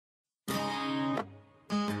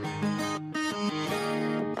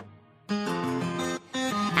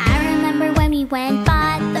went and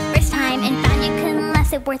bought the first time and found you couldn't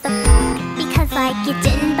last it worth a fuck. Because like you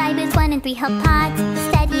didn't buy booze 1 and 3 help pots.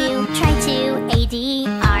 Instead you tried to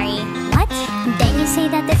ADRE. What? Then you say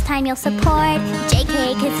that this time you'll support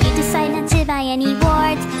JK cause you decide not to buy any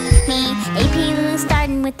wards. Me, AP Lou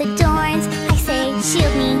starting with the dorms. I say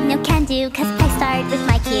shield me, no can do cause I start with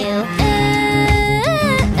my cue.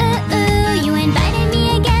 You invited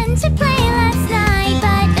me again to play last night,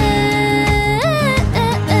 but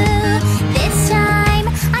this time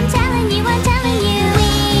I'm telling you, we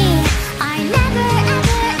are never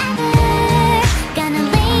ever ever gonna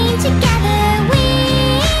lay together. We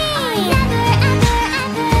are never ever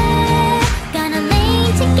ever gonna lay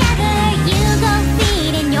together. You go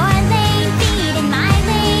feed in your lane, feed in my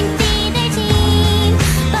lane, feed their team,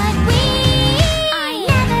 but we are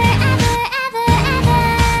never ever ever ever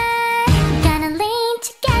gonna lay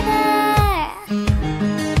together.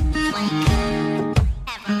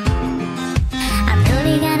 I'm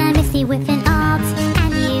really gonna miss you whipping alts,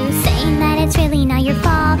 and you saying that it's really not your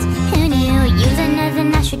fault. Who knew using as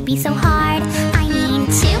an ass should be so hard? I mean,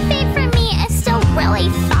 2 feet from me is still really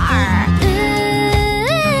far.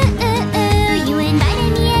 You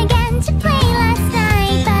invited me again to play last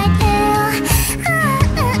night, but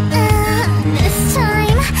this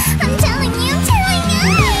time I'm telling you, we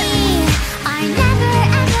are never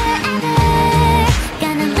ever ever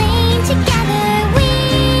gonna lay together. We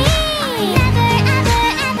are never ever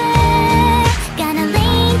ever gonna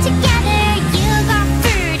lay together. You got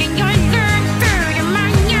food and you're not food and my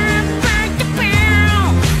young bird to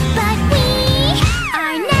brown, but we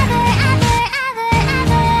are never ever ever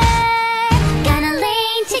ever gonna lay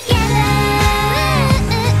together.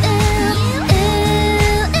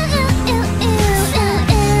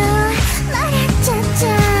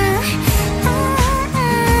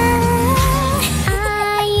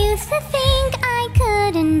 I used to think I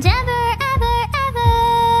couldn't ever, ever, ever,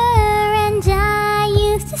 and I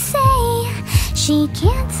used to say she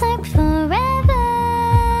can't suck forever.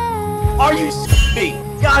 Are you s***ing?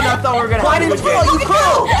 God, I thought we were gonna have a game. You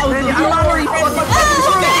cool! I'm not already fucking.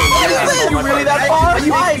 You really that far?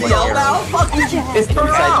 You yell now? Fuck you. This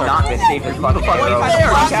suicide's not been safe as fuck.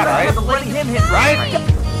 Right? I'm letting him hit, right?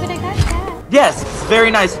 But I got that. Yes, it's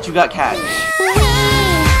very nice that you got cat. We are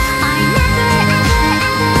never ever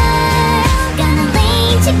ever gonna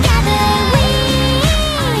lay together. We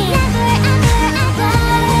are never ever ever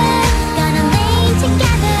gonna lay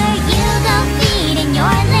together. You go feed in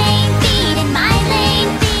your lane, feed in my lane,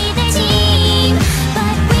 feed the team,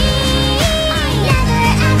 but we are never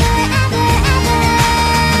ever ever ever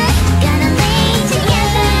gonna lay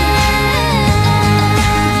together.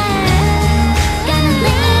 Gonna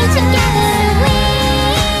lay together. We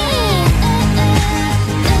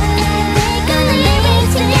gonna lay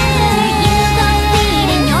together. You go feed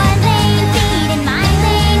in your lane, feed in my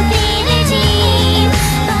lane, feed the team,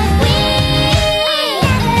 but we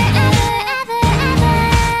are never ever ever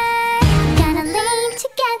gonna lay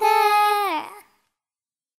together.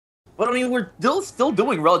 But I mean, we're still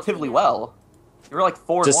doing relatively well. You're like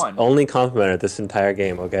 4-1. Just only complimented this entire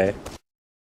game, okay?